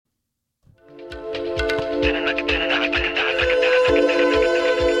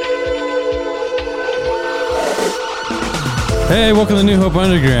Hey, welcome to New Hope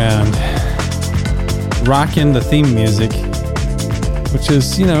Underground. Rocking the theme music, which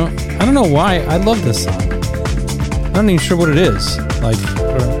is, I don't know why. I love this song. I'm not even sure what it is.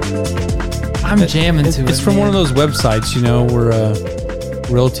 I'm jamming to it. It's from one of those websites,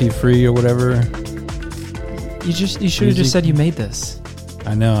 where royalty free or whatever. You should have just said you made this.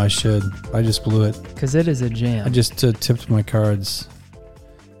 I know, I should. I just blew it. Because it is a jam. I just tipped my cards.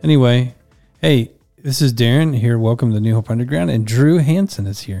 Anyway, hey, this is Darren here. Welcome to New Hope Underground. And Drew Hansen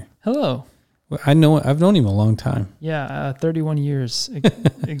is here. Hello. I've known him a long time. Yeah, 31 years.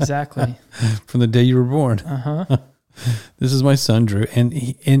 Exactly. From the day you were born. Uh-huh. This is my son, Drew. And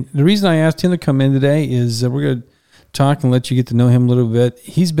the reason I asked him to come in today is we're going to talk and let you get to know him a little bit.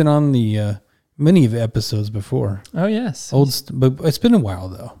 He's been on the many of episodes before. Oh, yes. But it's been a while,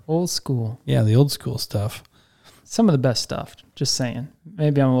 though. Old school. Yeah, the old school stuff. Some of the best stuff. Just saying.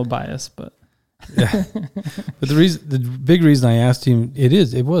 Maybe I'm a little biased, but... Yeah. But the big reason I asked him,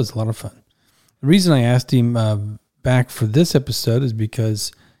 it was a lot of fun. The reason I asked him back for this episode is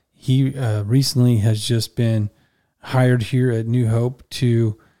because he recently has just been hired here at New Hope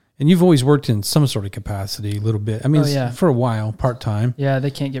and you've always worked in some sort of capacity a little bit. I mean, for a while, part-time. Yeah, they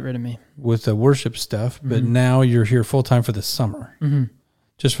can't get rid of me. With the worship stuff, but now you're here full-time for the summer. Mm-hmm.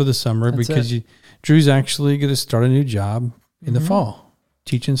 Just for the summer. That's because Drew's actually going to start a new job in the fall.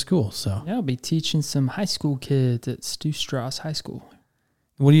 Teaching school, so yeah, I'll be teaching some high school kids at Stu Strauss High School.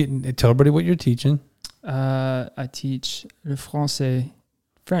 What do you tell everybody what you're teaching? I teach le français,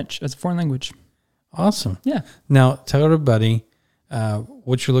 French as a foreign language. Awesome. Yeah. Now tell everybody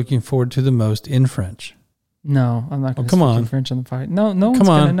what you're looking forward to the most in French. No, I'm not going to speak in French on the podcast. No, come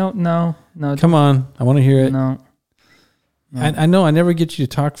on. No. Come on, I want to hear it. No. I know I never get you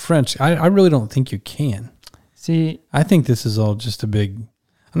to talk French. I really don't think you can. See, I think this is all just a big.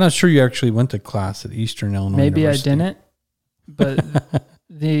 I'm not sure you actually went to class at Eastern Illinois Maybe University. I didn't, but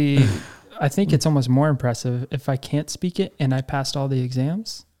I think it's almost more impressive if I can't speak it and I passed all the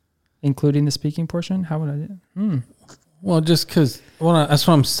exams, including the speaking portion. How would I do? Well, just because. Well, that's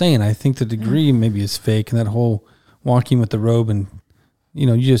what I'm saying. I think the degree maybe is fake, and that whole walking with the robe and.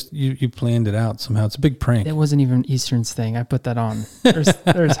 You planned it out somehow. It's a big prank. It wasn't even Eastern's thing. I put that on.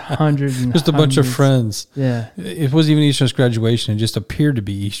 There's hundreds and just a bunch of friends. Yeah. It wasn't even Eastern's graduation. It just appeared to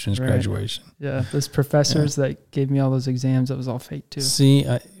be Eastern's graduation. Yeah. Those professors that gave me all those exams, that was all fake too. See,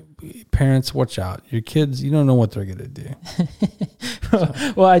 parents, watch out. Your kids, you don't know what they're going to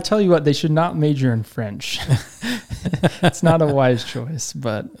do. Well, I tell you what, they should not major in French. It's not a wise choice,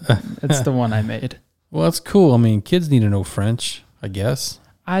 but it's the one I made. Well, that's cool. I mean, kids need to know French. I guess.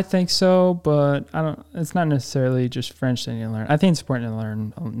 I think so, but it's not necessarily just French they need to learn. I think it's important to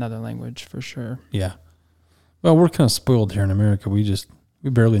learn another language for sure. Yeah. Well, we're kind of spoiled here in America. We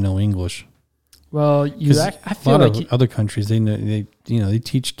barely know English. Well, I feel like other countries they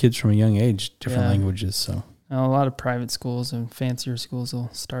teach kids from a young age different languages. So a lot of private schools and fancier schools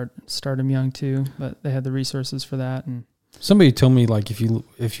will start them young too, but they have the resources for that. And somebody told me like if you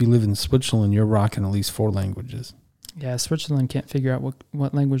live in Switzerland, you're rocking at least 4 languages. Yeah, Switzerland can't figure out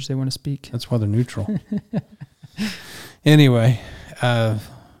what language they want to speak. That's why they're neutral. Anyway,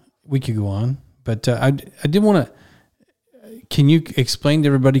 we could go on, but I did want to. Can you explain to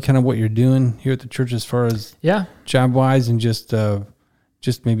everybody kind of what you're doing here at the church as far as job wise, and just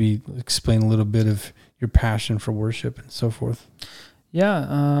maybe explain a little bit of your passion for worship and so forth?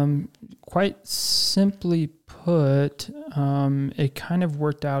 Yeah, quite simply put, it kind of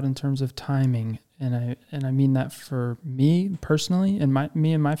worked out in terms of timing. And I mean that for me personally and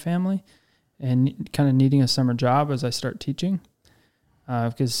me and my family, and kind of needing a summer job as I start teaching,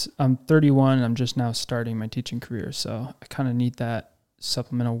 because I'm 31 and I'm just now starting my teaching career, so I kind of need that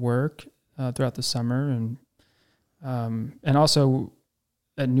supplemental work throughout the summer, and also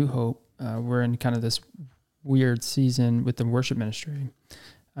at New Hope we're in kind of this weird season with the worship ministry,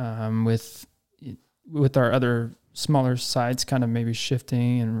 with our other smaller sides kind of maybe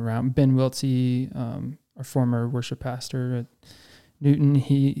shifting and around. Ben Wiltsey, our former worship pastor at Newton,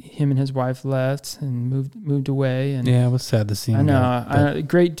 him and his wife left and moved away. And yeah, it was sad to see him. I know,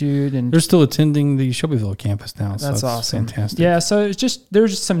 great dude. And they're still attending the Shelbyville campus now. So that's awesome. Fantastic. Yeah, so it's just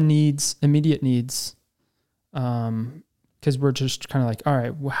there's just some immediate needs, because we're just kind of like, all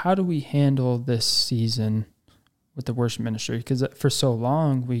right, well, how do we handle this season with the worship ministry? Because for so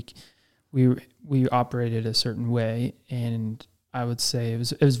long we operated a certain way, and I would say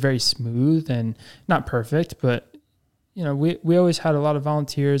it was very smooth and not perfect, but we always had a lot of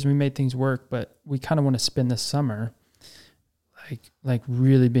volunteers and we made things work, but we kind of want to spend this summer like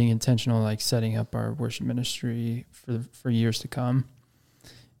really being intentional, like setting up our worship ministry for years to come.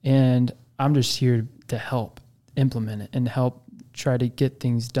 And I'm just here to help. implement it and help try to get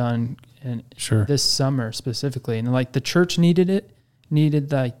things done. And Sure. this summer specifically, and like the church needed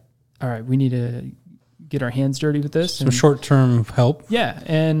like, all right, we need to get our hands dirty with this. So short-term help. Yeah,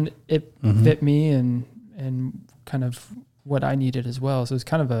 and it fit me and kind of what I needed as well. So it's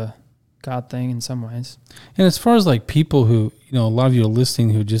kind of a God thing in some ways. And as far as like people who, a lot of you are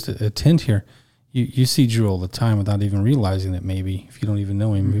listening who just attend here, you see Drew all the time without even realizing it, maybe, if you don't even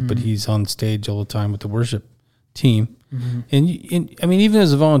know him, but he's on stage all the time with the worship team. And I mean, even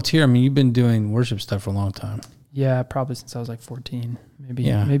as a volunteer, I mean, you've been doing worship stuff for a long time. Yeah, probably since I was like 14,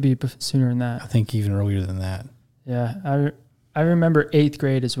 maybe sooner than that. I think even earlier than that. Yeah, I remember 8th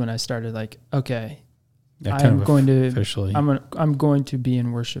grade is when I started like, okay, Yeah, I'm going to officially. I'm going to be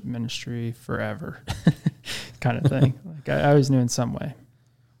in worship ministry forever, kind of thing. Like I always knew in some way.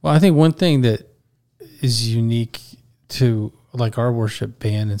 Well, I think one thing that is unique to like our worship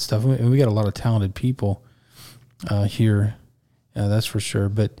band and stuff, and we got a lot of talented people here, that's for sure.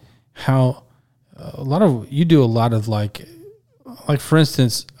 But how you do a lot of like for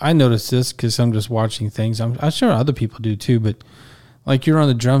instance, I noticed this because I'm just watching things. I'm sure other people do too. But like you're on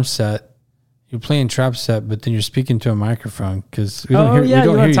the drum set. You're playing trap set, but then you're speaking to a microphone because we don't hear. Yeah,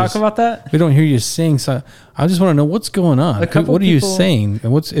 you want to talk about that? We don't hear you sing, so I just want to know what's going on. What are you saying,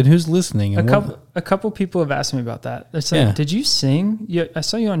 and who's listening? And a couple people have asked me about that. They're saying, "Did you sing? I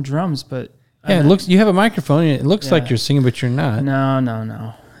saw you on drums, but it looks you have a microphone. And it looks like you're singing, but you're not."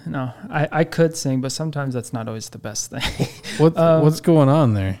 No. I could sing, but sometimes that's not always the best thing. What's going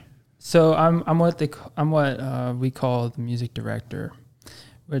on there? So I'm what we call the music director.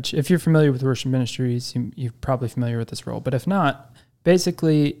 Which, if you're familiar with worship ministries, you're probably familiar with this role. But if not,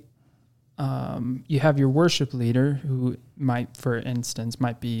 basically, you have your worship leader, who for instance,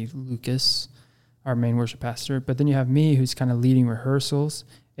 might be Lucas, our main worship pastor. But then you have me, who's kind of leading rehearsals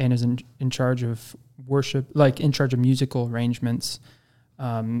and is in charge of worship, like in charge of musical arrangements.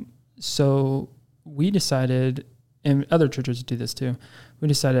 So we decided, and other churches do this too, we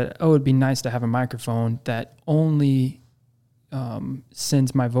decided, it would be nice to have a microphone that only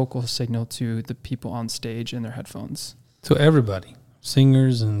sends my vocal signal to the people on stage in their headphones. So everybody,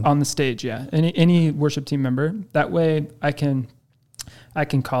 singers and on the stage, yeah. Any worship team member. That way, I can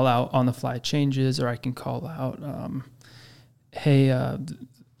call out on the fly changes, or I can call out, hey,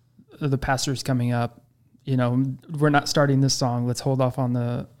 the pastor's coming up. We're not starting this song. Let's hold off on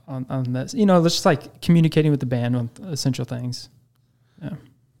this. Let's just like communicating with the band on essential things. Yeah.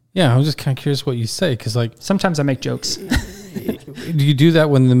 Yeah, I was just kind of curious what you say, because like sometimes I make jokes. Do you do that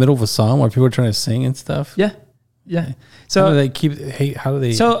when in the middle of a song where people are trying to sing and stuff? Yeah. So how do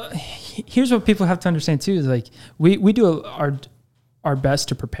they? So here's what people have to understand too: is like we do our best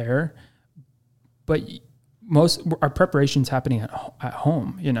to prepare, but most our preparation's happening at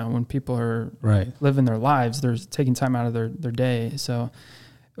home. When people are living their lives, they're taking time out of their day. So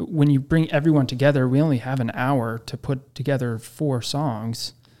when you bring everyone together, we only have an hour to put together 4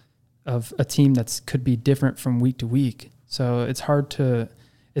 songs of a team that could be different from week to week. So it's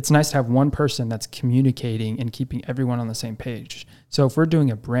nice to have one person that's communicating and keeping everyone on the same page. So if we're doing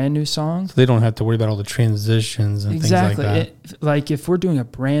a brand new song, so they don't have to worry about all the transitions and things like that. Like if we're doing a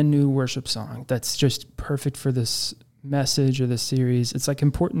brand new worship song that's just perfect for this message or this series, it's like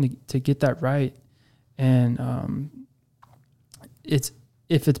important to get that right. And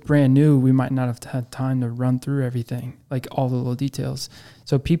if it's brand new, we might not have had time to run through everything, like all the little details.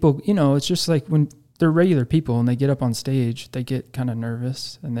 So people, it's just like when they're regular people and they get up on stage, they get kind of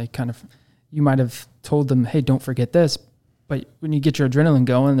nervous, and you might have told them, hey, don't forget this. But when you get your adrenaline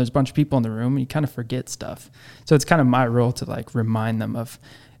going, there's a bunch of people in the room, and you kind of forget stuff. So it's kind of my role to like remind them of,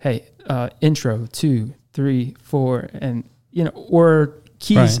 hey, intro 2, 3, 4, and or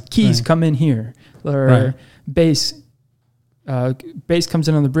keys come in here, or bass comes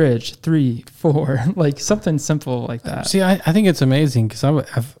in on the bridge, 3, 4, like something simple like that. See, I think it's amazing because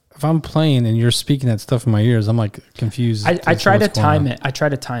if I'm playing and you're speaking that stuff in my ears, I'm like confused. I try to time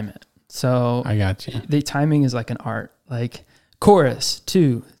it. So I got you. The timing is like an art, like chorus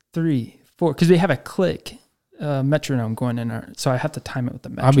 2, 3, 4, because we have a click metronome going in so I have to time it with the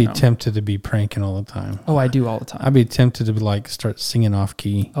metronome. I'll be tempted to be pranking all the time. Oh, I do all the time. I'd be tempted to like start singing off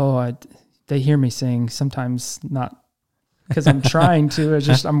key. Oh, they hear me sing sometimes, not because I'm trying to.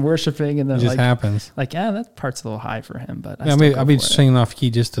 I'm worshiping, and then it just happens. Like, that part's a little high for him, but I'll be singing off key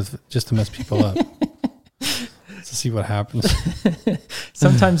just to mess people up, to see what happens.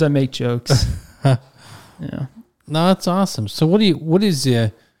 Sometimes I make jokes. Yeah. No, that's awesome. So what is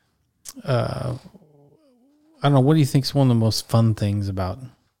the I don't know, what do you think is one of the most fun things about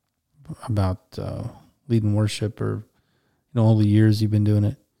leading worship, or all the years you've been doing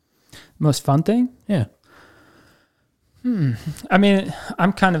it? Most fun thing? Yeah. I mean,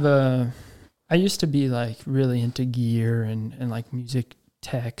 I used to be like really into gear and like music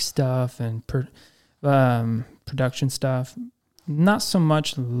tech stuff and production stuff. Not so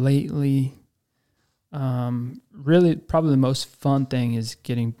much lately. Really, probably the most fun thing is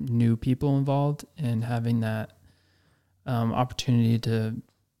getting new people involved and having that opportunity to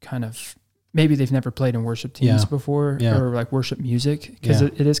kind of, maybe they've never played in worship teams before or like worship music, because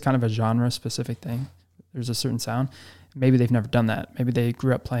it is kind of a genre specific thing. There's a certain sound. Maybe they've never done that. Maybe they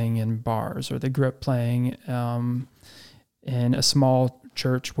grew up playing in bars, or they grew up playing in a small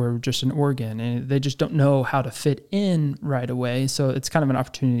church where just an organ, and they just don't know how to fit in right away. So it's kind of an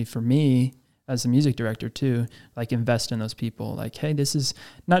opportunity for me as a music director to like invest in those people. Like, hey, this is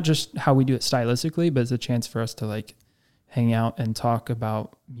not just how we do it stylistically, but it's a chance for us to like hang out and talk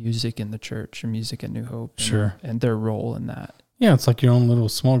about music in the church or music at New Hope and their role in that. Yeah, it's like your own little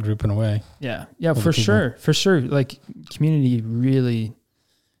small group in a way. Yeah, for sure. Like community really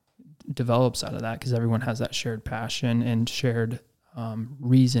develops out of that because everyone has that shared passion and shared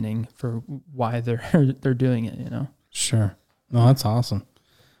reasoning for why they're doing it. You know. Sure. No, that's awesome.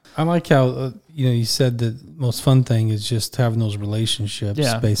 I like how you said that the most fun thing is just having those relationships,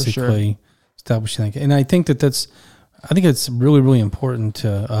 basically establishing that. And I think it's really, really important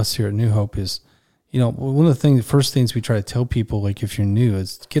to us here at New Hope is, one of the first things we try to tell people, like if you're new,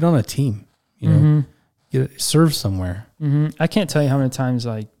 is get on a team, serve somewhere. Mm-hmm. I can't tell you how many times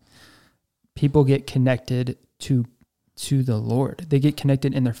like people get connected to the Lord. They get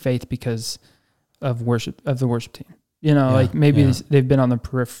connected in their faith because of the worship team. Like maybe they've been on the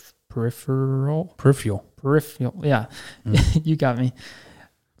peripheral. Yeah. You got me.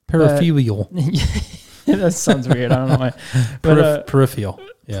 Peripheral. That sounds weird. I don't know why. But, peripheral.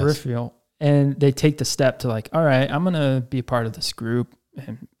 Yes. Peripheral. And they take the step to like, all right, I'm going to be a part of this group.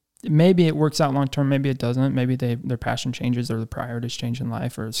 And maybe it works out long term. Maybe it doesn't. Maybe their passion changes or the priorities change in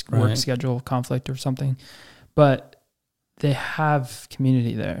life or work schedule conflict or something. But they have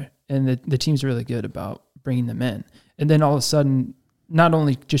community there. And the team's really good about bringing them in. And then all of a sudden, not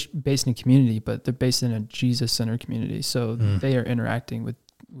only just based in community, but they're based in a Jesus-centered community. So they are interacting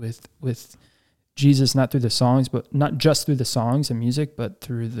with Jesus, not through the songs, but not just through the songs and music, but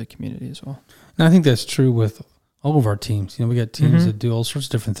through the community as well. And I think that's true with all of our teams. We got teams that do all sorts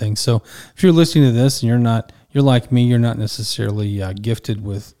of different things. So if you're listening to this and you're like me, you're not necessarily gifted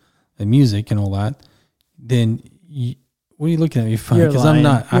with the music and all that, then what are you looking at me funny? Because I'm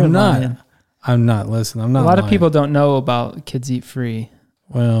not. Listen, I'm not. A lot of people don't know about Kids Eat Free.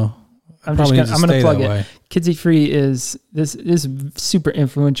 Well, I'm going to plug it. Kids Eat Free is super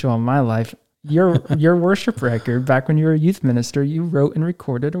influential in my life. Your worship record back when you were a youth minister, you wrote and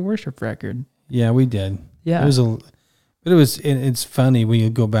recorded a worship record. Yeah, we did. Yeah, it's funny when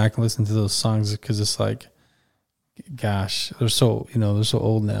you go back and listen to those songs because it's like, gosh, they're so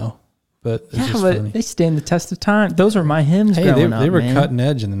old now. But it's just funny. They stand the test of time. Those are my hymns. Hey, they were cutting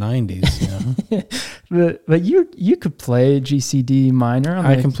edge in the 90s. But you could play GCD minor.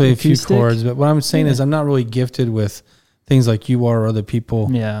 I can play a few chords, but what I'm saying is I'm not really gifted with things like you are or other people.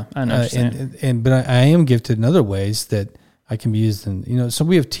 Yeah, I know. But I am gifted in other ways that I can be used in. So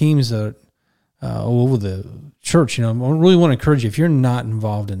we have teams that are all over the church. I really want to encourage you if you're not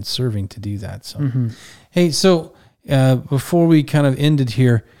involved in serving to do that. So, hey, so before we kind of ended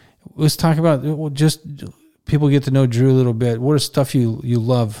here. Let's talk about just people get to know Drew a little bit. What is stuff you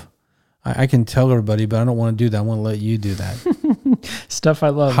love? I can tell everybody, but I don't want to do that. I want to let you do that. Stuff I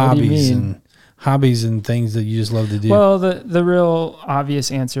love. Hobbies and things that you just love to do. Well, the real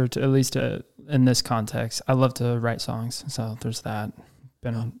obvious answer to, at least in this context, I love to write songs. So there's that.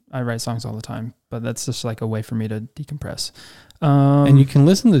 I write songs all the time, but that's just like a way for me to decompress. And you can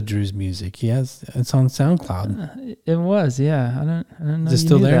listen to Drew's music. It's on SoundCloud. It was, yeah. I don't know. Is it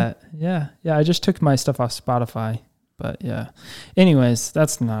still there? That. Yeah. I just took my stuff off Spotify, but yeah. Anyways,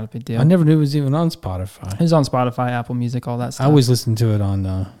 that's not a big deal. I never knew it was even on Spotify. It was on Spotify, Apple Music, all that stuff. I always listened to it on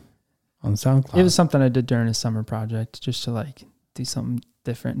SoundCloud. It was something I did during a summer project, just to like do something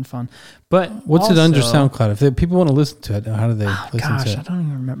different and fun. But what's it under SoundCloud? If people want to listen to it, how do they listen to it? I don't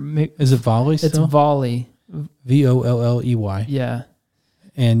even remember. Maybe, is it Volley still? It's Volley. Volley. Yeah.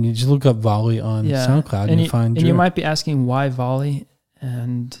 And you just look up Volley on SoundCloud and you find Drew. And you might be asking why Volley,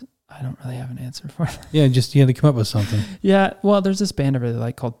 and I don't really have an answer for it. Yeah, just you had to come up with something. Yeah, well, there's this band I really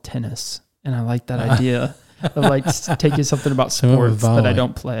like called Tennis, and I like that idea of like taking something about sports that I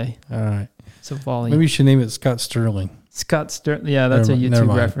don't play. All right. So Volley. Maybe you should name it Scott Sterling. Scott Sterling. Yeah, that's a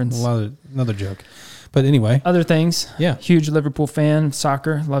YouTube reference. Another joke. But anyway. Other things. Yeah. Huge Liverpool fan.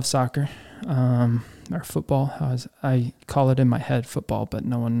 Soccer. Love soccer. or football. I call it in my head football, but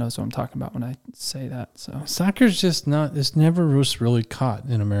no one knows what I'm talking about when I say that. So soccer's just not. It's never really caught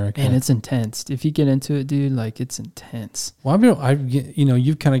in America, and it's intense. If you get into it, dude, like it's intense. Well,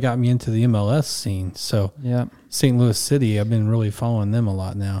 you've kind of got me into the MLS scene. So yeah, St. Louis City, I've been really following them a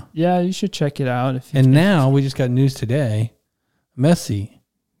lot now. Yeah, you should check it out. Now we just got news today. Messi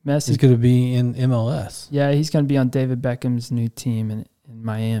is going to be in MLS. Yeah, he's going to be on David Beckham's new team in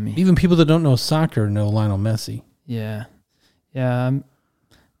Miami. Even people that don't know soccer know Lionel Messi. Yeah. I'm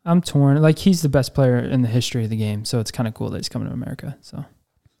torn. Like, he's the best player in the history of the game, so it's kind of cool that he's coming to America. So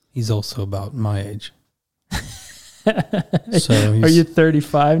he's also about my age. Are you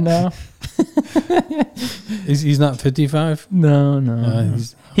 35 now? He's not 55? No.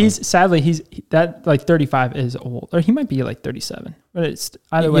 He's sadly like 35 is old, or he might be like 37. But it's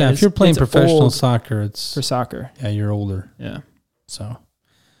either way. Yeah, if you're playing professional soccer, it's for soccer. Yeah, you're older. Yeah.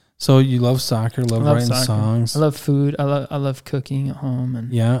 So you love soccer, love writing songs. I love food. I love cooking at home.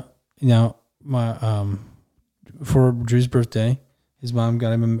 And yeah. Now my for Drew's birthday, his mom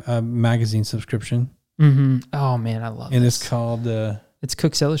got him a magazine subscription. Mm-hmm. Oh man, I love it. And it's called it's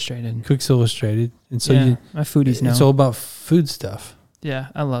Cooks Illustrated. Cooks Illustrated. And so my foodies know. It's all about food stuff. Yeah,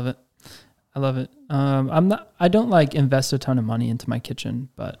 I love it. I don't like invest a ton of money into my kitchen,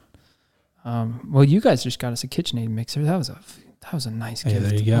 but well, you guys just got us a KitchenAid mixer. That was a nice gift.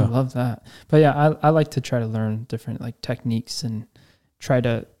 There you go. I love that. But yeah, I like to try to learn different like techniques and try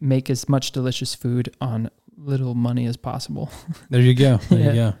to make as much delicious food on little money as possible. There you go. There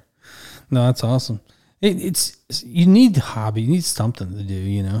you go. No, that's awesome. It's you need a hobby. You need something to do,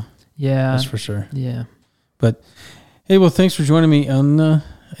 you know. Yeah. That's for sure. Yeah. But hey, well, thanks for joining me on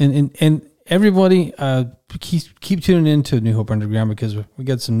and everybody keep tuning in to New Hope Underground, because we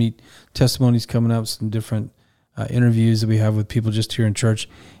got some neat testimonies coming up, some different interviews that we have with people just here in church.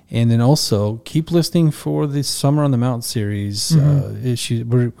 And then also keep listening for the Summer on the Mount series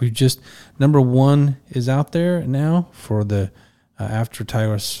issue. We just number 1 is out there now for the after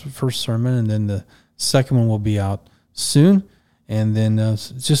Tyler's first sermon, and then the second one will be out soon, and then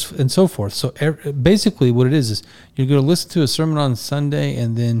just and so forth. So basically, what it is you're going to listen to a sermon on Sunday,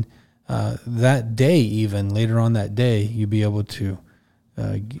 and then that day, even later on that day, you'll be able to,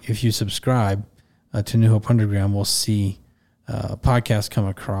 if you subscribe to New Hope Underground, we'll see a podcast come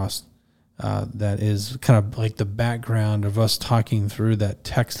across that is kind of like the background of us talking through that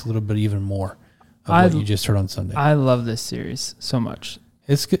text a little bit even more of what you just heard on Sunday. I love this series so much.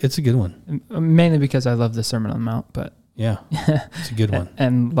 It's a good one. Mainly because I love the Sermon on the Mount, but yeah, it's a good one.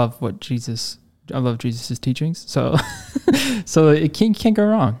 And love I love Jesus' teachings. So it can't go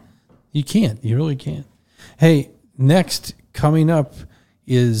wrong. You can't. You really can't. Hey, next coming up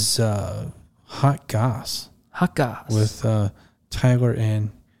is Hot Goss. Hot Goss. With Tyler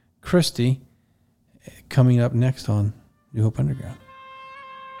and Kristy coming up next on New Hope Underground.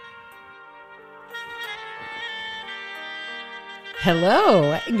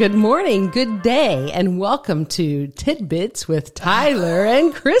 Hello, good morning, good day, and welcome to Tidbits with Tyler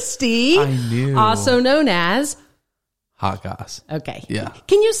and Kristy. I knew. Also known as Hot Goss. Okay. Yeah.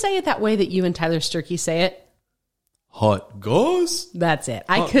 Can you say it that way that you and Tyler Sturkey say it? Hot Goss? That's it.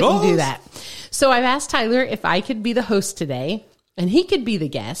 I couldn't do that. So I've asked Tyler if I could be the host today, and he could be the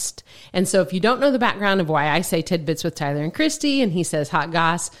guest. And so if you don't know the background of why I say Tidbits with Tyler and Kristy, and he says Hot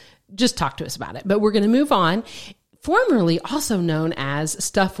Goss, just talk to us about it. But we're going to move on. Formerly also known as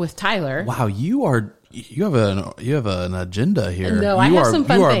Stuff with Tyler. Wow, you have an agenda here. No, I have some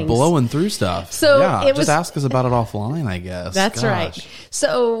fun things. You are blowing through stuff. So just ask us about it offline, I guess. That's right.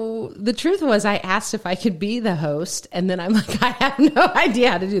 So the truth was, I asked if I could be the host, and then I'm like, I have no idea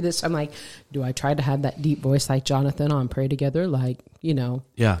how to do this. So I'm like, do I try to have that deep voice like Jonathan on Pray Together? Like,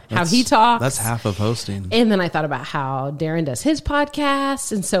 how he talks. That's half of hosting. And then I thought about how Darren does his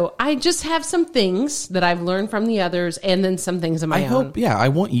podcast. And so I just have some things that I've learned from the others, and then some things of my own. I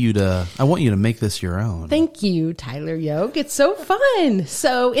want you to make this your own. Thank you, Tyler Yoke. It's so fun.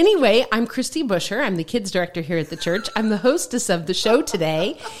 So anyway, I'm Kristy Busher. I'm the kids director here at the church. I'm the hostess of the show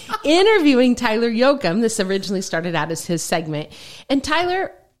today, interviewing Tyler Yoakum. This originally started out as his segment. And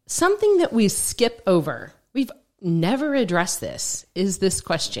Tyler, something that we skip over, we've never addressed this, is this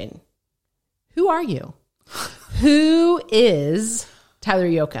question. Who are you? Who is Tyler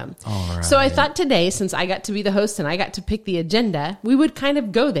Yoakum? All right. So I thought today, since I got to be the host and I got to pick the agenda, we would kind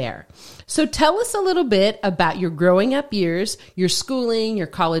of go there. So tell us a little bit about your growing up years, your schooling, your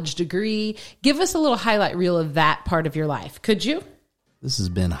college degree. Give us a little highlight reel of that part of your life. Could you? This has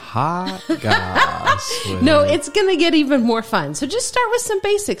been Hot Goss. No, it's going to get even more fun. So just start with some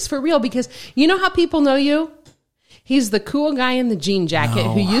basics for real, because you know how people know you? He's the cool guy in the jean jacket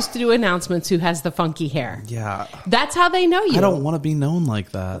No. who used to do announcements who has the funky hair. Yeah. That's how they know you. I don't want to be known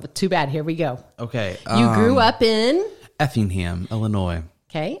like that. Too bad. Here we go. Okay. You grew up in... Effingham, Illinois.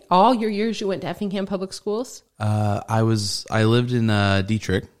 Okay. All your years you went to Effingham Public Schools? I lived in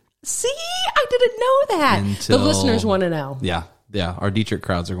Dietrich. See? I didn't know that. Until- The listeners want to know. Yeah. Yeah. Our Dietrich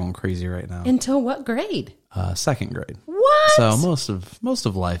crowds are going crazy right now. Until what grade? Second grade. What? So most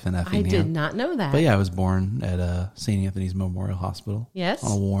of life in I Effingham. did not know that. But yeah, I was born at St. Anthony's Memorial Hospital. Yes.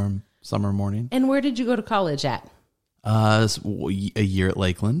 On a warm summer morning. And where did you go to college at? A year at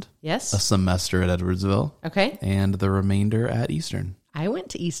Lakeland. Yes. A semester at Edwardsville. Okay. And the remainder at Eastern. I went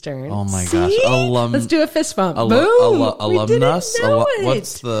to Eastern. Oh my See? gosh. Let's do a fist bump. Boom. Alumnus? We didn't know it.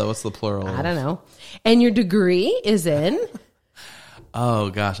 What's the plural? I don't know. And your degree is in? Oh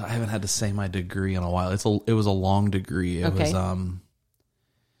gosh, I haven't had to say my degree in a while. It was a long degree. It was oh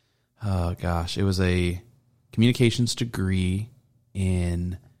gosh, it was a communications degree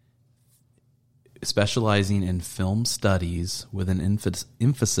in specializing in film studies with an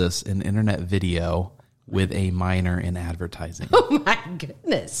emphasis in internet video with a minor in advertising. Oh my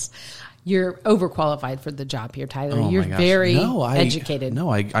goodness. You're overqualified for the job here, Tyler. Oh You're my gosh. very No, educated.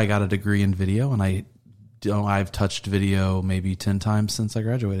 I got a degree in video, and I've touched video maybe 10 times since I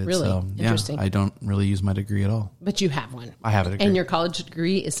graduated. Really? So, Interesting. I don't really use my degree at all. But you have one. I have a degree. And your college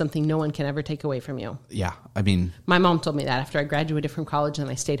degree is something no one can ever take away from you. Yeah, I mean, My mom told me that after I graduated from college and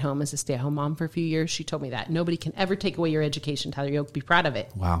I stayed home as a stay-at-home mom for a few years. She told me that. Nobody can ever take away your education, Tyler. You'll be proud of it.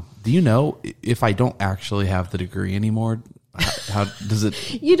 wow. Do you know if I don't actually have the degree anymore, how does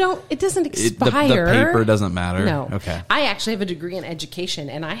it? You don't, it doesn't expire. The paper doesn't matter. No. Okay. I actually have a degree in education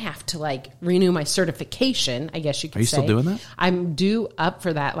and I have to renew my certification, I guess you could say. Are you still doing that? I'm due up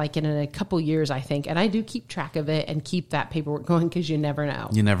for that in a couple years, I think. And I do keep track of it and keep that paperwork going because you never know.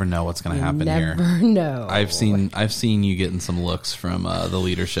 You never know what's going to happen here. Never know. I've seen you getting some looks from the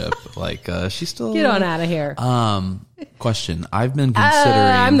leadership. She's still Get on out of here. Question. I've been considering.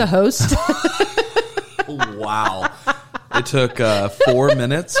 I'm the host. Wow. It took 4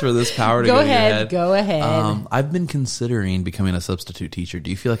 minutes for this power to go to your head. Go ahead. I've been considering becoming a substitute teacher.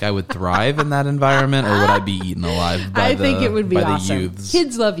 Do you feel like I would thrive in that environment, or would I be eaten alive by I think it would be by awesome. the youths?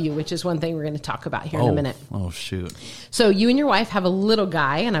 Kids love you, which is one thing we're going to talk about here in a minute. Oh, shoot. So you and your wife have a little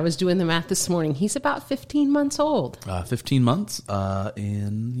guy, and I was doing the math this morning. He's about 15 months old. 15 months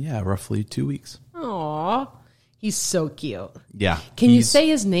in, roughly 2 weeks. Aw, he's so cute. Yeah. Can you say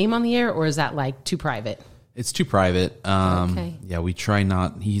his name on the air, or is that too private? It's too private. Okay. Yeah, we try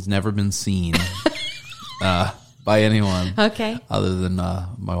not. He's never been seen by anyone. Okay. Other than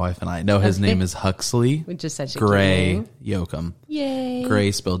my wife and I. No, his name is Huxley. Which is such a Gray cute name. Yoakum. Yay.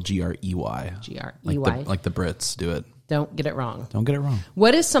 Gray spelled Grey. Grey. Like the Brits do it. Don't get it wrong. Don't get it wrong.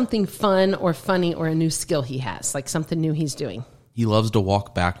 What is something fun or funny or a new skill he has? Like something new he's doing? He loves to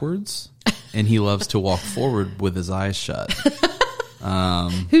walk backwards, and he loves to walk forward with his eyes shut.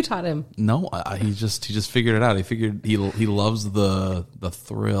 Who taught him? No, he just figured it out. He figured he loves the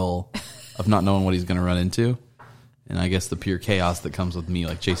thrill of not knowing what he's going to run into, and I guess the pure chaos that comes with me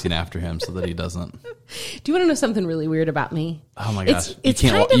chasing after him so that he doesn't. Do you want to know something really weird about me? Oh my gosh, It's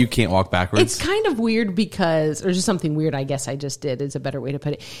you can't walk backwards. It's kind of weird because, or just something weird, I guess I just did is a better way to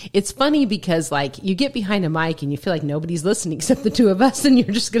put it. It's funny because you get behind a mic and you feel like nobody's listening except the two of us, and you're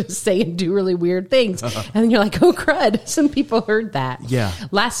just going to say and do really weird things. And then you're like, oh crud, some people heard that. Yeah.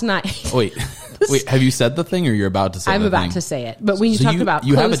 Last night. Wait, have you said the thing, or you're about to say I'm the about thing? to say it. But when you So talk about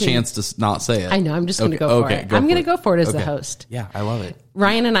you have a closing- chance to not say it. I know, I'm just going to go for it. I'm going to go for it as the Okay. host. Yeah, I love it.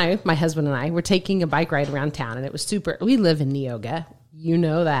 Ryan and I, my husband and I, were taking a bike ride around town, and it was super. We live in Neoga. You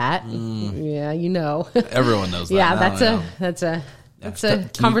know that. Yeah, you know. Everyone knows that. Yeah, now, that's a Can you-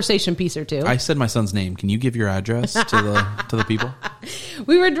 conversation piece or two. I said my son's name. Can you give your address to the people?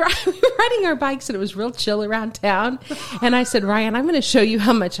 We were riding our bikes, and it was real chill around town. And I said, Ryan, I'm going to show you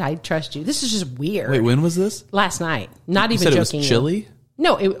how much I trust you. This is just weird. Wait, when was this? Last night. Not You even said joking. it was chilly?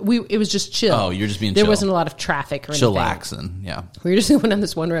 No, it was just chill. Oh, you're just being There chill. wasn't a lot of traffic or anything. Chillaxing, yeah. We were just going on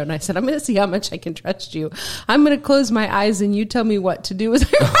this one road, and I said, I'm going to see how much I can trust you. I'm going to close my eyes, and you tell me what to do as I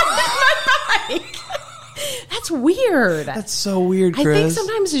ride my bike. That's weird. That's so weird, Chris. I think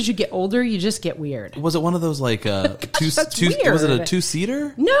sometimes as you get older, you just get weird. Was it one of those that's two? weird. Was it a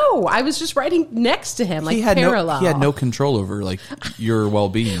two-seater? No, I was just riding next to him, He had parallel. he had no control over your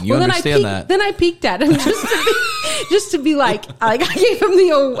well-being. You Well, understand that? Then I peeked at him just to be like I gave him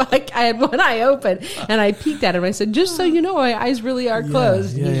the old, I had one eye open, and I peeked at him. I said, just so you know, my eyes really are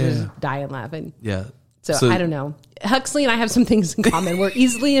closed. yeah, and he's yeah. just dying laughing. Yeah. So I don't know. Huxley and I have some things in common. We're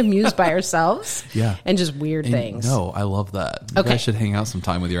easily amused by ourselves. Yeah. And just weird things. No, I love that. You guys should hang out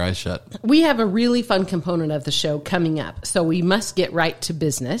sometime with your eyes shut. We have a really fun component of the show coming up. So we must get right to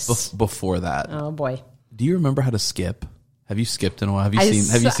business. Before that. Oh, boy. Do you remember how to skip? Have you skipped in a while? Have you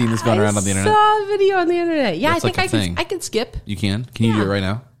seen this going around on the internet? I saw a video on the internet. Yeah, That's I think I can skip. You can? Can you do it right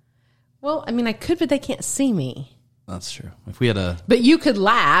now? Well, I mean, I could, but they can't see me. That's true. If we had But you could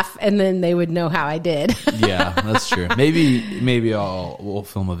laugh, and then they would know how I did. Yeah, that's true. Maybe we'll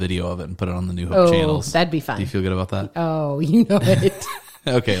film a video of it and put it on the New Hope channels. That'd be fun. Do you feel good about that? Oh, you know it.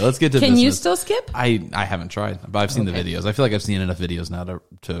 Okay, let's get to Can business. you still skip? I haven't tried, but I've seen the videos. I feel like I've seen enough videos now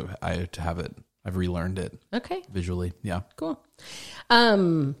to have it. I've relearned it. Okay. Visually, yeah. Cool.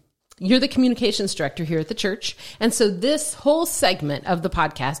 You're the communications director here at the church. And so this whole segment of the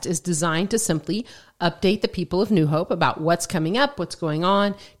podcast is designed to simply update the people of New Hope about what's coming up, what's going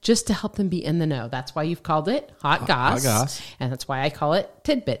on, just to help them be in the know. That's why you've called it Hot Goss. Hot Goss. And that's why I call it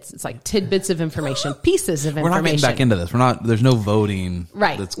Tidbits. It's like tidbits of information, pieces of We're information. not getting back into this. There's no voting.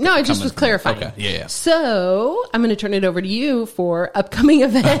 Right. That's No, I just coming was from- clarifying. Okay. Yeah. So I'm going to turn it over to you for upcoming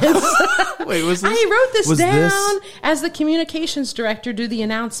events. Wait, was this? I wrote this was down this- as the communications director. Do the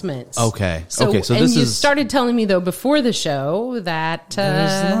announcements. Okay. So and this you started telling me though before the show that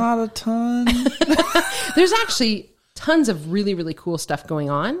there's not a ton. there's actually tons of really, really cool stuff going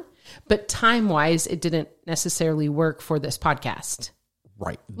on, but time-wise, it didn't necessarily work for this podcast.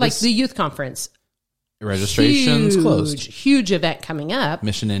 Right. Like the youth conference. Registration's closed. Huge event coming up.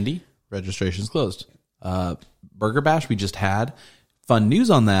 Mission Indy, registration's closed. Burger Bash, we just had. Fun news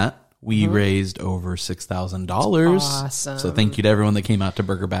on that. We raised over $6,000. Awesome. So thank you to everyone that came out to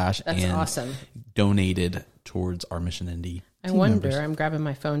Burger Bash That's and awesome. donated towards our Mission Indy. I wonder, I'm grabbing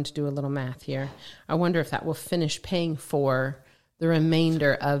my phone to do a little math here. I wonder if that will finish paying for the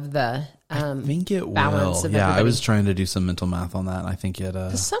remainder of the I think it balance will. of Yeah, everybody. I was trying to do some mental math on that, and I think it...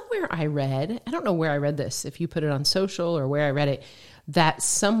 Somewhere I read, I don't know where I read this, if you put it on social or where I read it, that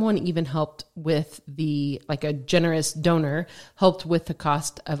someone even helped with like a generous donor helped with the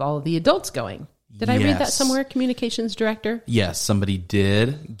cost of all of the adults going. Did I read that Yes. somewhere, communications director? Yes, somebody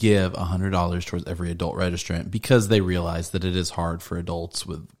did give $100 towards every adult registrant because they realized that it is hard for adults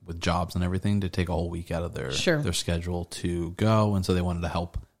with jobs and everything to take a whole week out of their schedule to go, and so they wanted to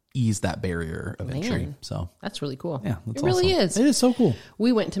help ease that barrier of entry. So That's really cool. yeah, that's it really awesome. is. It is so cool.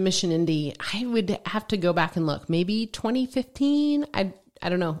 We went to Mission Indy. I would have to go back and look. Maybe 2015. I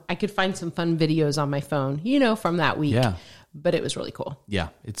don't know. I could find some fun videos on my phone, from that week. Yeah. But it was really cool. Yeah,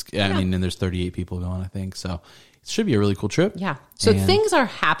 I mean, and there's 38 people going, I think. So it should be a really cool trip. Yeah. So And things are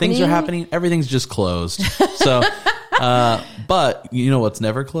happening. Everything's just closed. So, but you know what's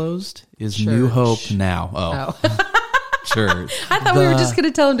never closed is New Hope Now. Oh, church. I thought we were just going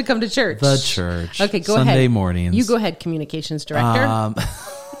to tell him to come to church. The church. Okay, go ahead. Sunday mornings. You go ahead, communications director.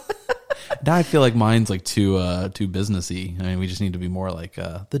 Now I feel like mine's like too businessy. I mean, we just need to be more like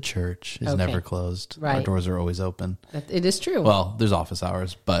the church is never closed. Right. Our doors are always open. It is true. Well, there's office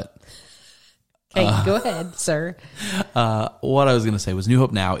hours, but okay, go ahead, sir. what I was going to say was New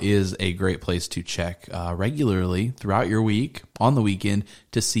Hope Now is a great place to check regularly throughout your week, on the weekend,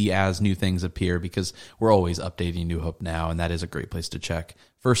 to see as new things appear, because we're always updating New Hope Now, and that is a great place to check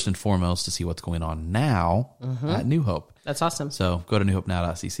first and foremost to see what's going on now at New Hope. That's awesome. So go to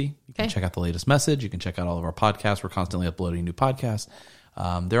newhopenow.cc. You can check out the latest message. You can check out all of our podcasts. We're constantly uploading new podcasts.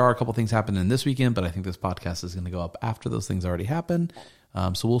 There are a couple things happening this weekend, but I think this podcast is going to go up after those things already happen.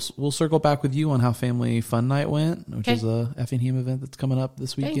 So we'll circle back with you on how Family Fun Night went, which is a Effingham event that's coming up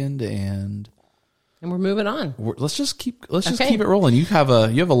this weekend, and we're moving on. let's just keep it rolling. You have a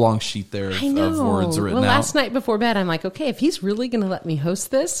long sheet there of words written out. Last night before bed, I'm like, okay, if he's really going to let me host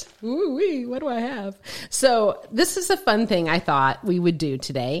this, what do I have? So this is a fun thing I thought we would do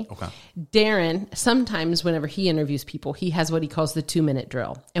today. Okay. Darren, sometimes whenever he interviews people, he has what he calls the 2-minute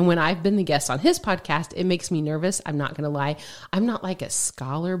drill. And when I've been the guest on his podcast, it makes me nervous. I'm not going to lie. I'm not like a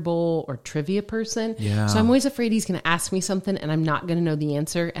Scholar Bowl or trivia person. Yeah. So I'm always afraid he's going to ask me something and I'm not going to know the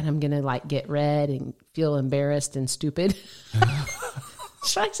answer, and I'm going to like get red and feel embarrassed and stupid.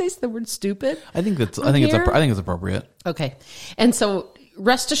 Should I say the word stupid? I think it's appropriate. Okay. And so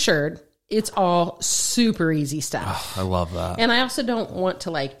rest assured, it's all super easy stuff. I love that. And I also don't want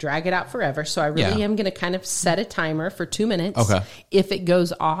to like drag it out forever. So I really am going to kind of set a timer for 2 minutes. Okay. If it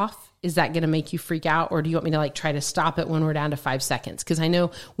goes off, is that going to make you freak out? Or do you want me to like try to stop it when we're down to 5 seconds? Because I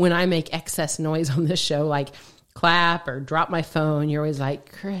know when I make excess noise on this show, like clap or drop my phone, you're always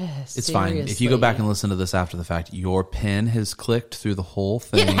like, Chris, it's fine. If you go back and listen to this after the fact, your pen has clicked through the whole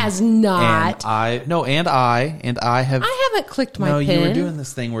thing. It has not. And I have. I haven't clicked my No, pen. you were doing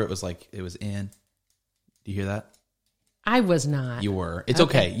this thing where it was like, it was in, Do you hear that? I was not. You were. It's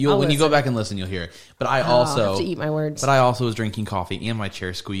okay. When listen. you go back and listen, you'll hear it. But I I'll also have to eat my words. But I also was drinking coffee and my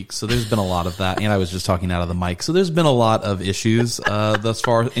chair squeaks. So there's been a lot of that. And I was just talking out of the mic. So there's been a lot of issues thus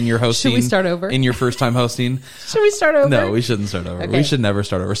far in your hosting. Should we start over? In your first time hosting. Should we start over? No, we shouldn't start over. Okay. We should never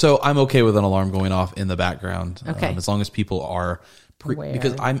start over. So I'm okay with an alarm going off in the background. Okay. As long as people are... Aware.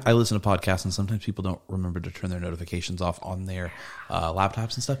 Because I listen to podcasts and sometimes people don't remember to turn their notifications off on their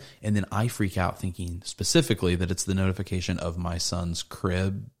laptops and stuff. And then I freak out thinking specifically that it's the notification of my son's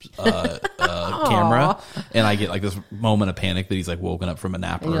crib camera. And I get like this moment of panic that he's like woken up from a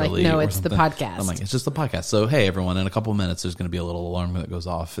nap And you're early. like, no, or it's the something. podcast. I'm like, it's just the podcast. So, hey, everyone, in a couple minutes, there's going to be a little alarm that goes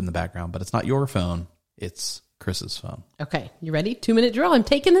off in the background. But it's not your phone. It's Chris's phone. Okay, you ready? 2-minute drill. I'm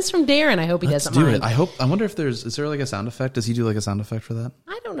taking this from Darren. I hope he Let's doesn't do mind. it. I wonder if is there like a sound effect? Does he do like a sound effect for that?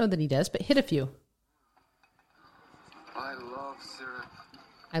 I don't know that he does, but hit a few. I love syrup.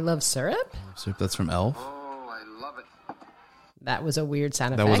 I love syrup? So that's from Elf. Oh, I love it. That was a weird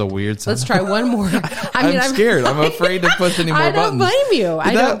sound That effect. was a weird sound Let's try one more. I'm scared. I'm afraid to push any more I don't buttons. blame you.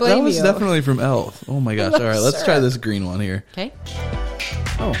 I don't blame That was you. definitely from Elf. Oh my gosh. All right, let's try this green one here. Okay.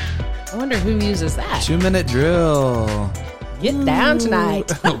 Oh, I wonder who uses that. 2-minute drill. Get down tonight.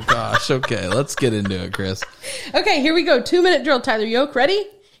 Oh gosh. Okay, let's get into it, Chris. Okay, here we go. 2-minute drill. Tyler Yoke, ready?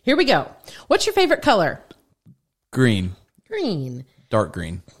 Here we go. What's your favorite color? Green. Green. Dark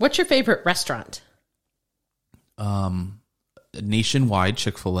green. What's your favorite restaurant? Nationwide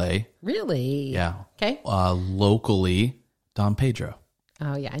Chick-fil-A. Really? Yeah. Okay. Locally, Don Pedro.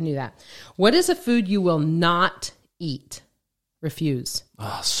 Oh, yeah, I knew that. What is a food you will not eat? Refuse.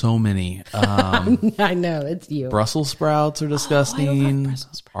 Oh, so many. I know, it's you. Brussels sprouts are disgusting.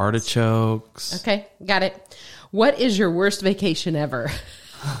 Brussels sprouts. Artichokes. Okay, got it. What is your worst vacation ever?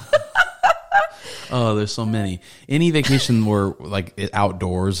 Oh, there's so many. Any vacation where like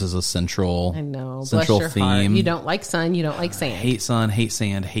outdoors is a central, I know. central Bless your heart. theme. You don't like sun, you don't like sand. Hate sun, hate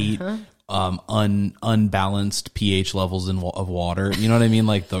sand, hate unbalanced pH levels of water. You know what I mean?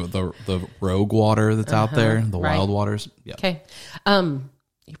 Like the rogue water that's out there, the right. wild waters. Yeah. Okay.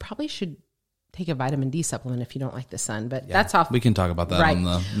 You probably should take a vitamin D supplement if you don't like the sun, but that's off. We can talk about that Right. on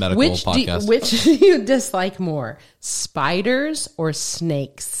the medical podcast. Which do you dislike more, spiders or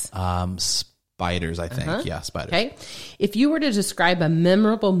snakes? Spiders, I think. Yeah, spiders. Okay. If you were to describe a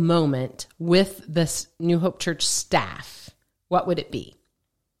memorable moment with this New Hope Church staff, what would it be?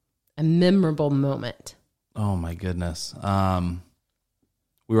 A memorable moment. Oh my goodness.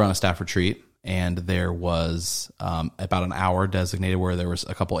 We were on a staff retreat and there was about an hour designated where there was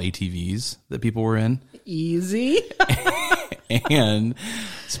a couple ATVs that people were in. Easy. And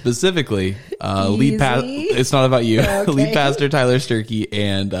specifically, it's not about you. Okay. Lead pastor Tyler Sturkey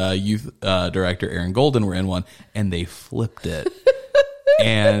and youth director Aaron Golden were in one, and they flipped it.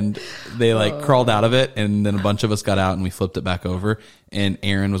 And they crawled out of it, and then a bunch of us got out and we flipped it back over. And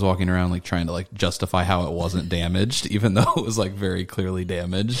Aaron was walking around like trying to like justify how it wasn't damaged, even though it was like very clearly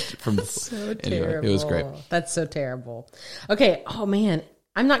damaged from the So anyway, terrible. it was great. That's so terrible. Okay. Oh man.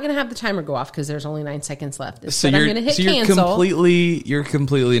 I'm not going to have the timer go off because there's only 9 seconds left. So but I'm going to hit you're cancel. you're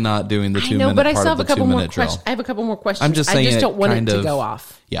completely not doing the 2 minute but I part still of have the a couple 2 more minute drill. questions. I have a couple more questions. I'm just saying I just it don't want it kind to of- go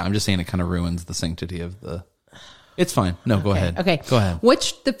off. Yeah, I'm just saying it kind of ruins the sanctity of the. It's fine. No, go ahead. Okay. Go ahead.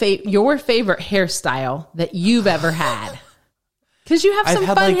 What's your favorite hairstyle that you've ever had? Because you have some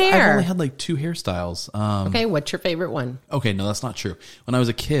fun hair. I've only had like 2 hairstyles. Okay, what's your favorite one? Okay, no, that's not true. When I was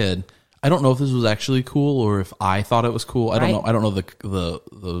a kid, I don't know if this was actually cool or if I thought it was cool. I don't Right. know. I don't know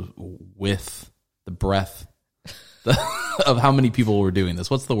the width, the breadth of how many people were doing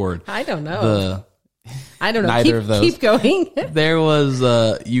this. What's the word? I don't know. I don't know. neither of those. Keep going. There was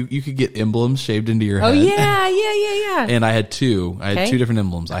you could get emblems shaved into your Oh head. yeah. And I had 2. I had Okay. 2 different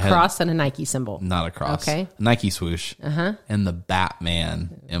emblems. I had Cross and a Nike symbol. not a cross. Okay. Nike swoosh. And the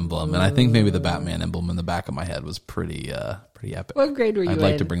Batman emblem. And I think maybe the Batman emblem in the back of my head was pretty epic. What grade were you I'd in?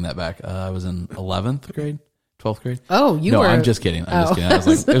 like to bring that back. I was in 11th grade, 12th grade. Oh, you no, were. I'm just kidding. I'm just kidding. I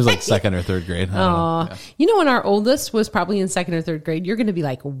was like, it was like 2nd or 3rd grade. I don't know. Yeah. You know, when our oldest was probably in 2nd or 3rd grade, you're going to be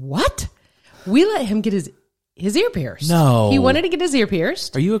like, what? We let him get his ear pierced. No. He wanted to get his ear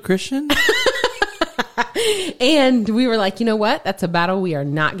pierced. Are you a Christian? And we were like, you know what? That's a battle we are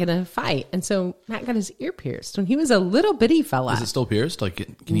not going to fight. And so Matt got his ear pierced when he was a little bitty fella. Is it still pierced? Like,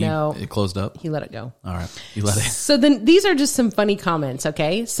 can you? No. It closed up. He let it go. All right, you let it. So then these are just some funny comments,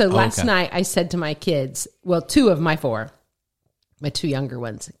 okay? So last okay. night I said to my kids, well, 2 of my 4, my 2 younger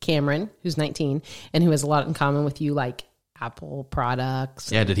ones, Cameron, who's 19, and who has a lot in common with you, like Apple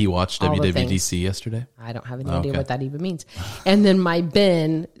products. Yeah, did he watch all the WWDC yesterday? I don't have any idea Okay. what that even means. And then my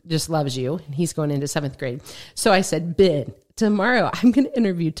Ben just loves you, and he's going into 7th grade. So I said, Ben, tomorrow I'm going to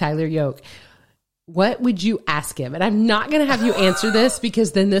interview Tyler Yoke. what would you ask him? And I'm not going to have you answer this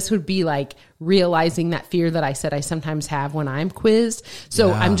because then this would be like realizing that fear that I said I sometimes have when I'm quizzed.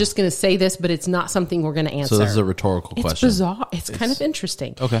 So I'm just going to say this, but it's not something we're going to answer. So this is a rhetorical question. It's bizarre. It's kind of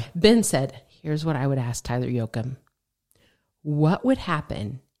interesting. Okay. Ben said, here's what I would ask Tyler Yoakum. What would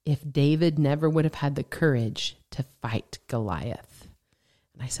happen if David never would have had the courage to fight Goliath?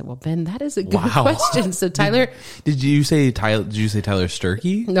 And I said, well, Ben, that is a good question. So Tyler, did you say Tyler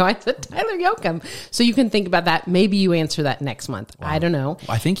Sturkey? No, I said Tyler Yoakum. So you can think about that. Maybe you answer that next month. Wow. I don't know.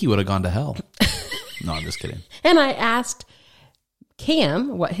 I think he would have gone to hell. No, I'm just kidding. And I asked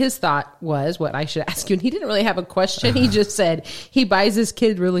Cam what his thought was, what I should ask you. And he didn't really have a question. He just said he buys his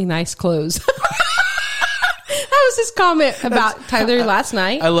kid really nice clothes. That was his comment about Tyler last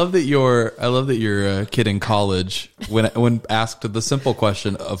night. I love that your kid in college, when asked the simple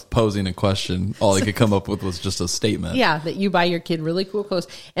question of posing a question, all he could come up with was just a statement. Yeah, that you buy your kid really cool clothes.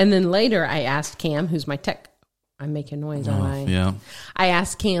 And then later I asked Cam, who's my tech. I'm making noise, aren't I? Yeah. I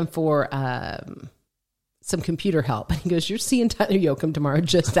asked Cam for some computer help. And he goes, you're seeing Tyler Yoakum tomorrow.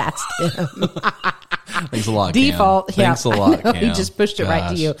 Just ask him. Thanks a lot, Default. Cam. Yeah, Thanks a lot, Cam. He just pushed it right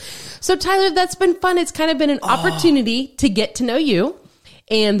to you. So Tyler, that's been fun. It's kind of been an opportunity to get to know you.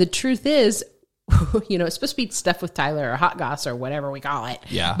 And the truth is, it's supposed to be stuff with Tyler or hot goss or whatever we call it.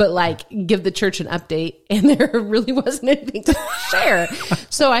 Yeah. But like give the church an update, and there really wasn't anything to share.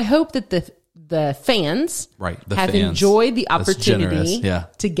 So I hope that the fans have enjoyed the opportunity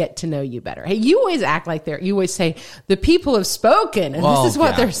to get to know you better. Hey, you always act like you always say the people have spoken, and this is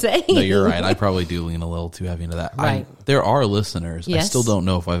what they're saying. No, you're right. I probably do lean a little too heavy into that. Right. There are listeners. Yes. I still don't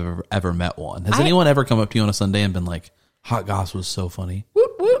know if I've ever met one. Has anyone ever come up to you on a Sunday and been like, hot goss was so funny?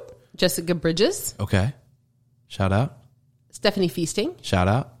 Whoop, whoop. Jessica Bridges. Okay. Shout out. Stephanie Feasting. Shout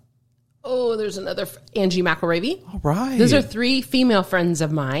out. Oh, there's another Angie McElravy. All right. Those are 3 female friends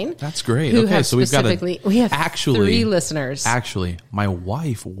of mine. That's great. Okay, so we have actually 3 listeners. Actually, my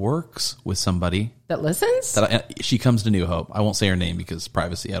wife works with somebody that listens. She comes to New Hope. I won't say her name because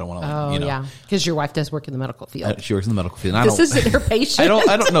privacy. I don't want to. Oh, yeah, because your wife does work in the medical field. She works in the medical field. This isn't her patient.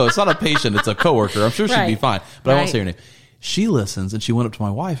 I don't know. It's not a patient. It's a coworker. I'm sure she'd be fine, but I won't say her name. She listens, and she went up to my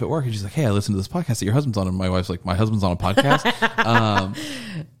wife at work, and she's like, "Hey, I listened to this podcast that your husband's on." And my wife's like, "My husband's on a podcast."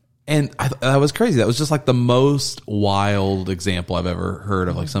 And that was crazy. That was just like the most wild example I've ever heard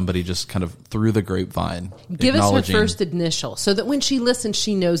of, like somebody just kind of through the grapevine. Give us her first initial so that when she listens,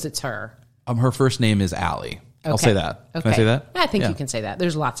 she knows it's her. Her first name is Allie. Okay. I'll say that. Okay. Can I say that? I think you can say that.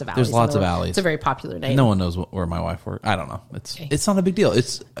 There's lots of Allies. There's lots of Allies. It's a very popular name. No one knows where my wife works. I don't know. It's not a big deal.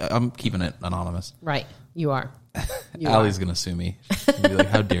 I'm keeping it anonymous. Right. You are. Allie's going to sue me. She's going to be like,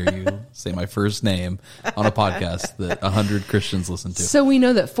 how dare you say my first name on a podcast that 100 Christians listen to. So we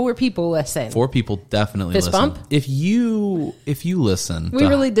know that 4 people listen. 4 people definitely fist listen. Bump? If you listen. We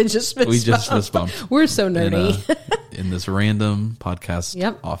really did just fist bump. We just fist bumped. We're so nerdy. In this random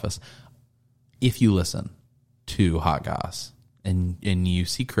podcast office. If you listen to Hot Goss and you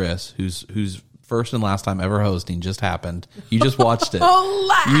see Chris, who's first and last time ever hosting just happened. You just watched it.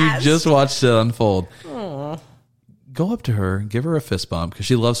 You just watched it unfold. Aww. Go up to her, give her a fist bump because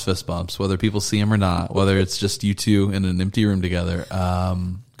she loves fist bumps, whether people see them or not, whether it's just you two in an empty room together.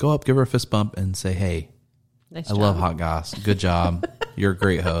 Go up, give her a fist bump and say, hey, I love Hot Goss. Good job. You're a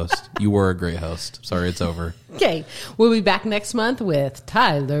great host. You were a great host. Sorry, it's over. Okay. We'll be back next month with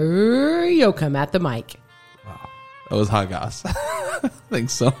Tyler Yoakum at the mic. Wow. That was Hot Goss.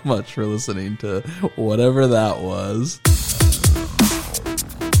 Thanks so much for listening to whatever that was.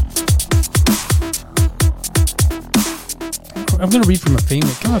 I'm going to read from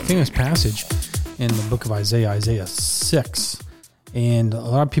a famous passage in the book of Isaiah 6. And a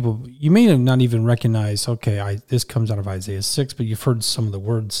lot of people, you may have not even recognized, this comes out of Isaiah 6, but you've heard some of the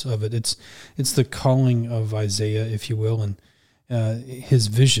words of it. It's the calling of Isaiah, if you will, and his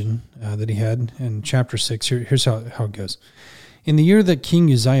vision that he had in chapter 6. Here's how it goes. In the year that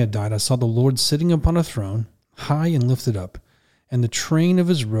King Uzziah died, I saw the Lord sitting upon a throne, high and lifted up, and the train of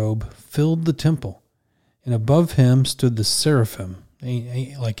his robe filled the temple. And above him stood the seraphim,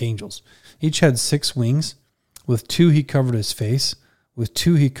 like angels. Each had 6 wings. With 2 he covered his face, with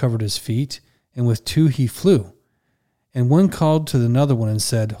 2 he covered his feet, and with 2 he flew. And one called to another one and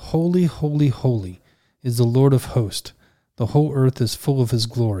said, Holy, holy, holy is the Lord of hosts. The whole earth is full of his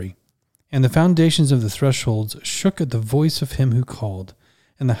glory. And the foundations of the thresholds shook at the voice of him who called,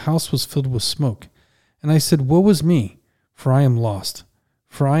 and the house was filled with smoke. And I said, Woe is me, for I am lost,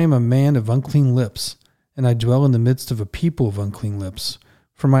 for I am a man of unclean lips, and I dwell in the midst of a people of unclean lips.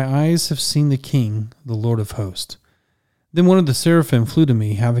 For my eyes have seen the King, the Lord of hosts. Then one of the seraphim flew to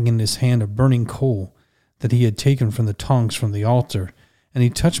me, having in his hand a burning coal that he had taken from the tongs from the altar, And he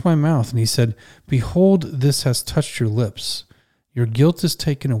touched my mouth, and he said, "Behold, this has touched your lips. Your guilt is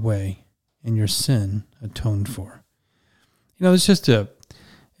taken away, and your sin atoned for." You know, it's just a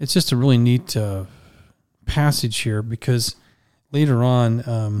really neat passage here, because later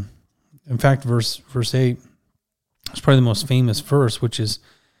on, in fact, verse 8 is probably the most famous verse, which is,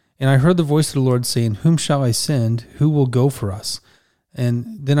 "And I heard the voice of the Lord saying, Whom shall I send? Who will go for us?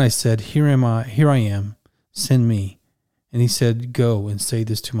 And then I said, Here I am, send me. And he said, Go and say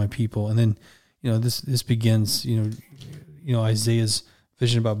this to my people." And then, this begins, Isaiah's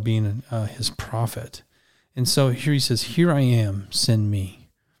vision about being his prophet. And so here he says, "Here I am, send me.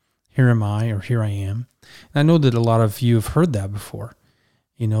 Here am I," or "Here I am." And I know that a lot of you have heard that before.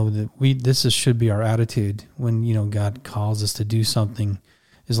 That should be our attitude when, God calls us to do something,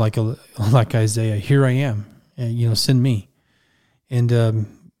 is like Isaiah, "Here I am, send me." And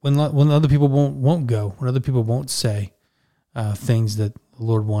when other people won't go, when other people won't say things that the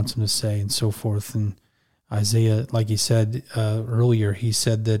Lord wants them to say, and so forth. And Isaiah, like he said earlier, he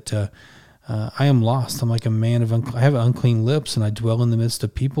said that I am lost. I'm like a man I have unclean lips, and I dwell in the midst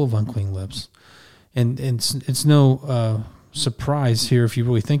of people of unclean lips. And it's no surprise here, if you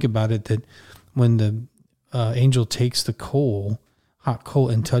really think about it, that when the angel takes the hot coal,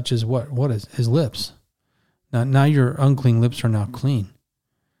 and touches what is his lips. Now your unclean lips are now clean.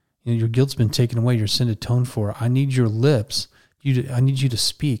 Your guilt's been taken away, your sin atoned for. I need your lips. I need you to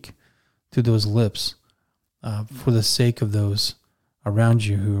speak to those lips for the sake of those around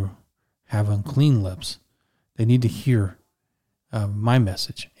you who have unclean lips. They need to hear my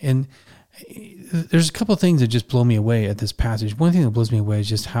message. And there's a couple of things that just blow me away at this passage. One thing that blows me away is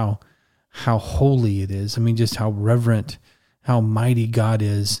just how holy it is. I mean, just how reverent, how mighty God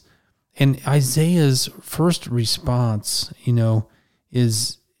is. And Isaiah's first response,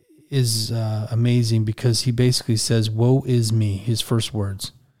 is amazing, because he basically says, "Woe is me," his first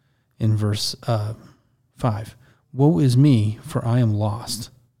words in verse 5. "Woe is me, for I am lost.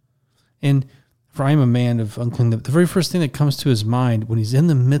 And for I am a man of unclean lips." The very first thing that comes to his mind when he's in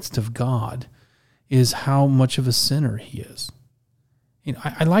the midst of God is how much of a sinner he is.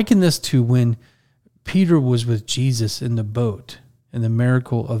 I liken this to when Peter was with Jesus in the boat, and the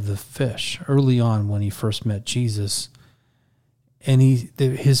miracle of the fish early on when he first met Jesus. And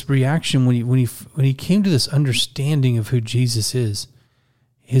his reaction when he came to this understanding of who Jesus is,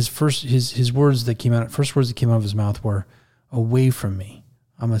 his words that came out of his mouth were, "Away from me,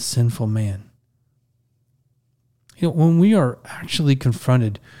 I'm a sinful man." When we are actually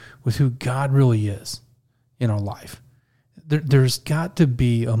confronted with who God really is in our life, there's got to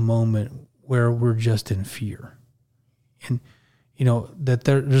be a moment where we're just in fear. And that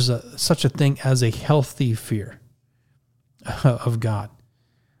there's such a thing as a healthy fear of God,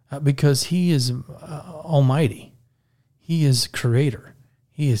 because he is almighty. He is creator.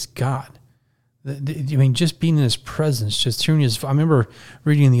 He is God. Just being in his presence, just hearing I remember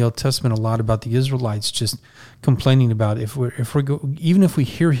reading in the Old Testament a lot about the Israelites just complaining about even if we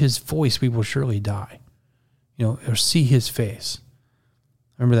hear his voice, we will surely die, or see his face.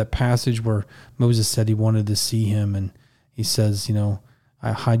 I remember that passage where Moses said he wanted to see him, and he says,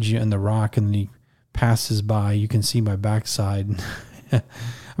 "I hide you in the rock," and then he passes by, "You can see my backside."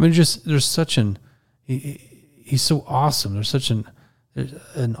 There's such he's so awesome. There's such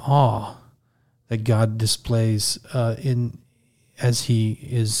an awe that God displays as he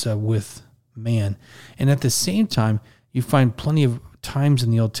is with man. And at the same time, you find plenty of times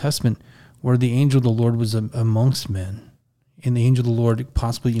in the Old Testament where the angel of the Lord was amongst men, and the angel of the Lord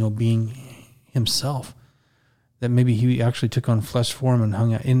possibly, being himself, that maybe he actually took on flesh form and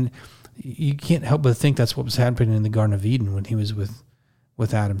hung out. And you can't help but think that's what was happening in the Garden of Eden when he was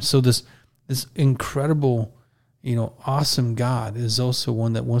with Adam. So this incredible, awesome God is also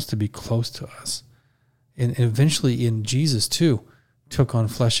one that wants to be close to us. And eventually in Jesus too, took on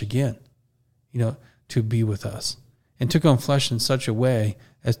flesh again, to be with us. And took on flesh in such a way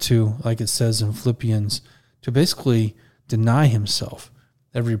as to, like it says in Philippians, to basically deny himself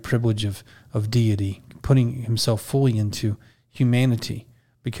every privilege of deity, putting himself fully into humanity,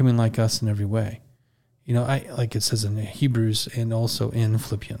 becoming like us in every way. Like it says in Hebrews and also in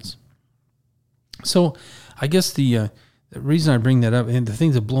Philippians. So I guess the reason I bring that up, and the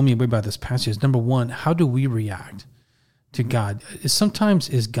things that blow me away by this passage, is number one, how do we react to God? Sometimes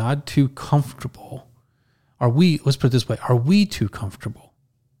is God too comfortable? Let's put it this way, are we too comfortable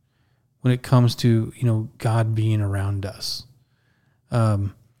when it comes to, God being around us?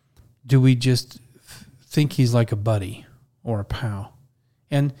 Do we just think he's like a buddy or a pal?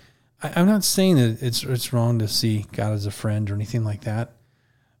 And I'm not saying that it's wrong to see God as a friend or anything like that,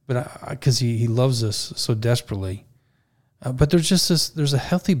 but because he loves us so desperately. But there's a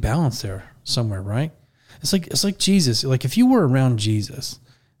healthy balance there somewhere, right? It's like Jesus. Like if you were around Jesus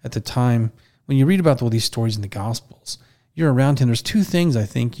at the time, when you read about all these stories in the Gospels, you're around him. There's two things I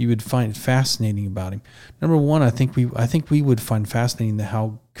think you would find fascinating about him. Number one, I think we would find fascinating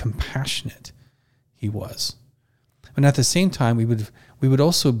how compassionate he was. And at the same time, we would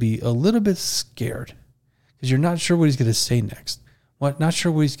also be a little bit scared because you're not sure what he's going to say next. Not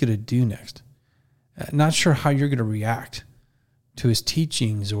sure what he's going to do next. Not sure how you're going to react to his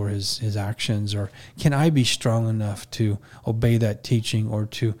teachings or his actions, or can I be strong enough to obey that teaching or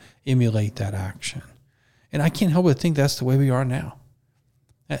to emulate that action? And I can't help but think that's the way we are now.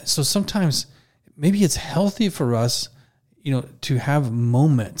 So sometimes maybe it's healthy for us, to have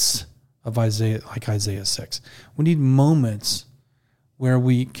moments of Isaiah 6. We need moments where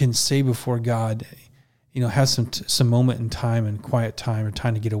we can say before God, have some moment in time and quiet time or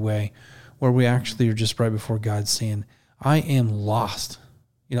time to get away, where we actually are just right before God saying, I am lost.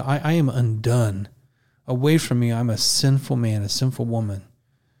 I am undone. Away from me, I'm a sinful man, a sinful woman.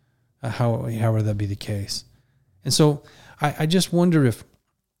 How would that be the case? And so I just wonder if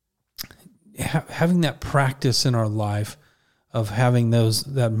having that practice in our life of having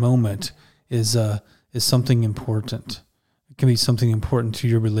that moment is something important. It can be something important to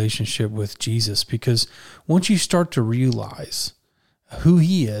your relationship with Jesus, because once you start to realize who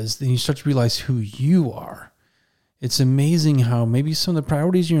he is, then you start to realize who you are. It's amazing how maybe some of the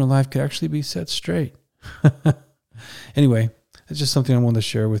priorities in your life could actually be set straight. Anyway, it's just something I wanted to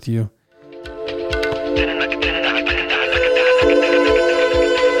share with you.